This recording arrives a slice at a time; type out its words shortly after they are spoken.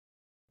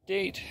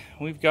Date.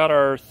 We've got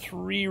our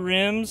 3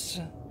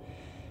 rims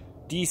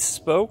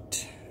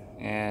despoked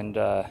and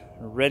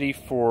ready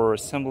for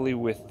assembly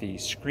with the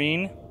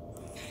screen.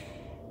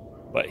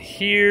 But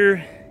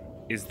here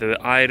is the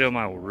item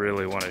I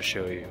really want to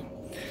show you.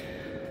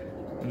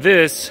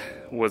 This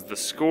was the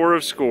score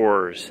of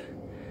scores.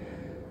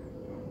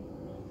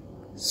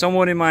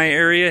 Someone in my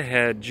area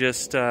had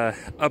just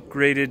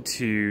upgraded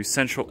to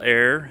central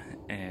air,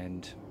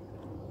 and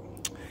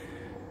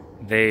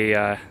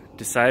they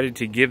decided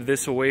to give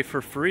this away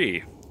for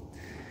free.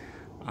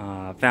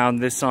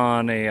 Found this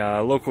on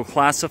a local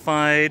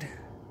classified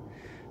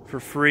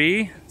for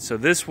free. So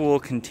this will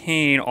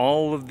contain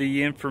all of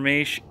the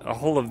information,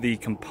 all of the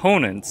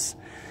components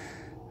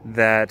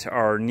that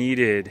are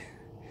needed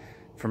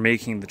for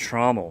making the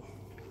trommel.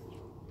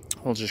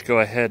 We'll just go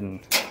ahead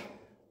and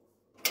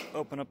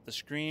open up the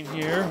screen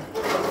here.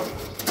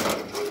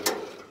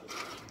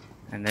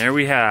 And there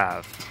we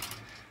have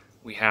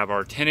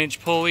our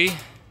 10-inch pulley.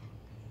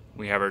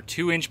 We have our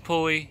 2-inch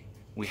pulley,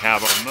 we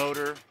have our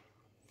motor,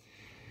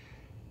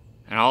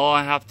 and all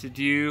I have to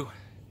do,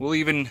 we'll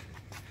even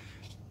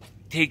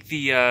take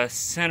the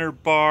center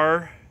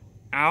bar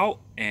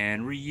out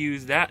and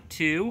reuse that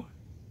too,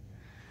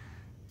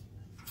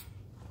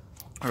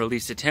 or at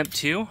least attempt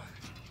to.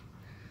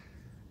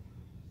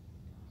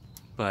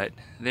 But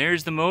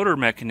there's the motor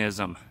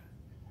mechanism,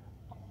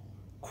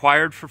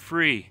 acquired for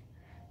free.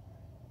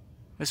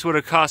 This would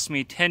have cost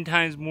me 10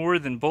 times more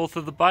than both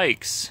of the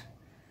bikes.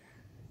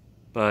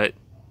 But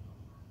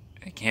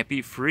it can't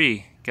be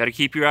free. Got to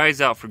keep your eyes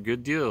out for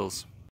good deals.